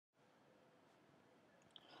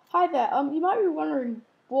Hi there. You might be wondering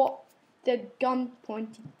what the gun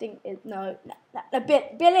pointing thing is. No,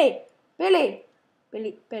 Billy,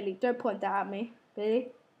 don't point that at me.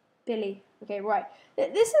 Billy. Okay, right.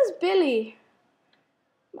 This is Billy,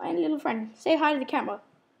 my little friend. Say hi to the camera.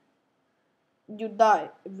 You die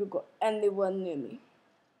if you got anyone near me.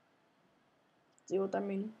 See what I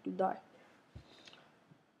mean? You die.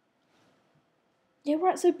 Yeah,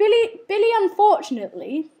 right. So Billy,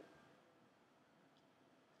 unfortunately.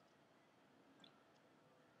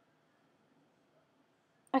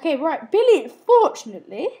 Okay, right. Billy,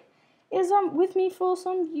 fortunately, is with me for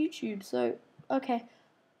some YouTube. So okay,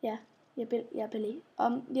 yeah, Billy,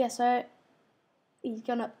 yeah. So he's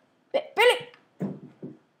gonna Billy.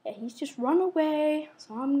 Yeah, he's just run away.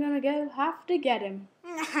 So I'm gonna have to get him.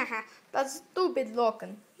 That's stupid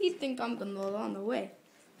Lorcan. He think I'm gonna run away.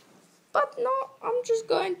 But no, I'm just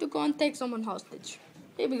going to go and take someone hostage.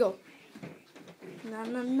 Here we go. Na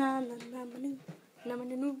na na na na na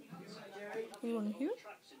na na. Anyone here?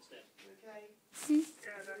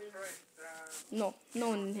 No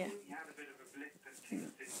one in here.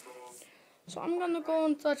 So I'm gonna go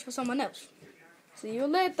and search for someone else. See you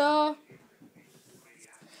later.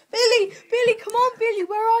 Billy, come on, Billy,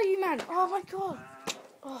 where are you, man? Oh my God.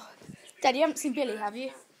 Oh, Dad, you haven't seen Billy, have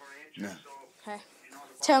you? No. Okay.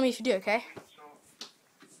 Tell me if you do, okay?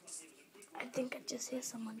 I think I just hear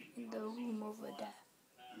someone in the room over there.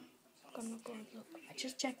 I'm gonna go and look. I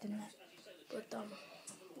just checked in there, but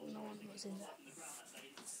no one was in there.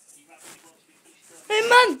 Hey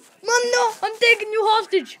man, no! I'm taking you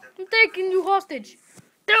hostage.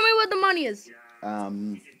 Tell me where the money is.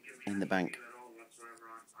 In the bank.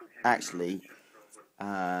 Actually,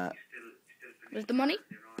 Where's the money?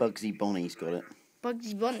 Bugsy Bonnie's got it.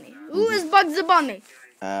 Bugsy Bunny. Who is Bugsy Bunny?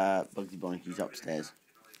 Bugsy Bonnie, he's upstairs.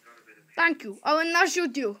 Thank you. I will now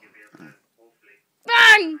shoot you.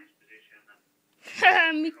 Bang!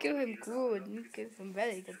 Me kill him good. Me kill him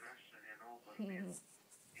very good.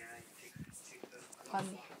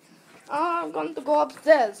 Funny. I'm going to go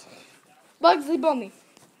upstairs. Bugsy Bunny.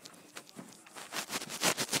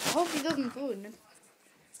 I hope he doesn't ruin it.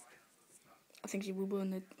 I think he will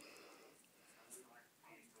ruin it.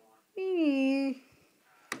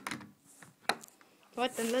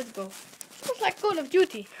 Right then, let's go. Looks like Call of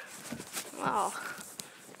Duty. Wow.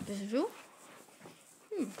 This is real?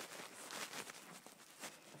 Is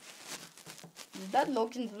that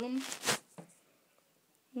Lorcan's room?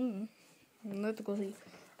 Let's go see.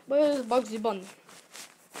 Where's Bugsy Bunny?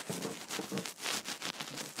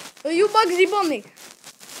 Are you Bugsy Bunny?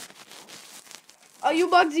 Are you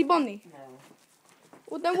Bugsy Bunny? No.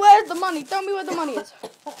 Well then where's the money? Tell me where the money is.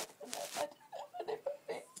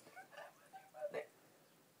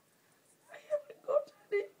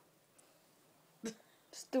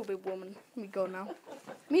 Stupid woman. Let me go now.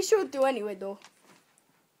 Me shoot you anyway though.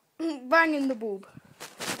 Bang in the boob.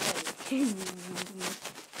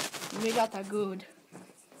 We got that good.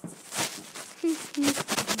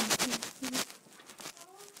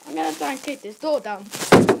 I'm gonna try and kick this door down.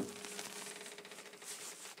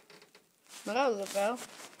 Well, that was a fail.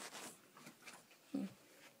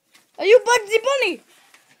 Are you Bugsy Bunny?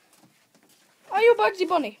 Are you Bugsy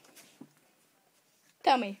Bunny?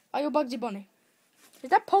 Tell me, are you Bugsy Bunny? Is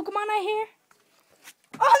that Pokemon I hear?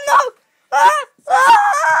 Oh no! Ah!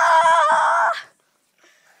 Ah!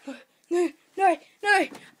 No!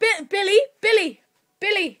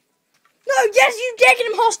 Billy! No, yes, you've taken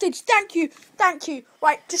him hostage. Thank you.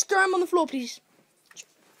 Right, just throw him on the floor, please.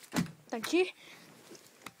 Thank you.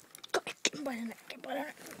 Get him by the neck.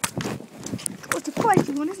 Oh, it's a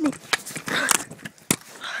feisty one, isn't it?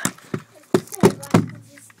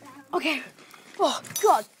 Okay. Oh,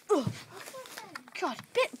 God.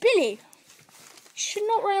 Billy. You should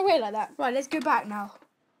not run away like that. Right, let's go back now.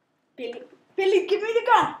 Billy, give me the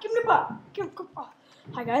gun. Give me the gun. Oh.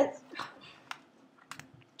 Hi, guys.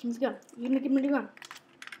 Give me the gun. You're going to give me the gun.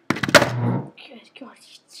 Good God.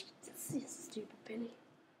 This is stupid, Billy.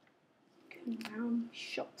 Going around,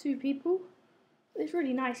 shot 2 people. This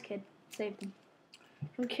really nice kid saved them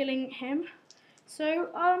from killing him. So,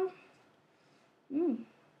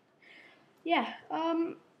 yeah,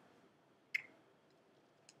 I'm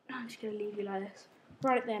just going to leave you like this.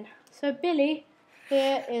 Right then. So, Billy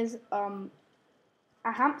here is,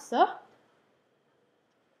 a hamster.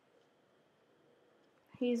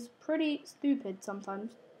 He's pretty stupid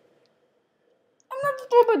sometimes. I'm not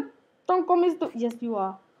stupid. Don't call me stupid. Yes, you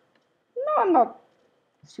are. No, I'm not.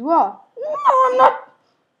 Yes, you are. No, I'm not.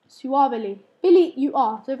 Yes, you are, Billy. Billy, you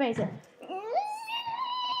are. So face it.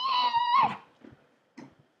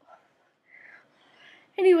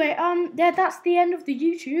 Anyway, yeah, that's the end of the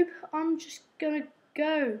YouTube. I'm just gonna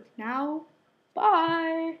go now.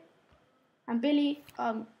 Bye. And Billy,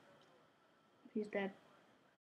 he's dead.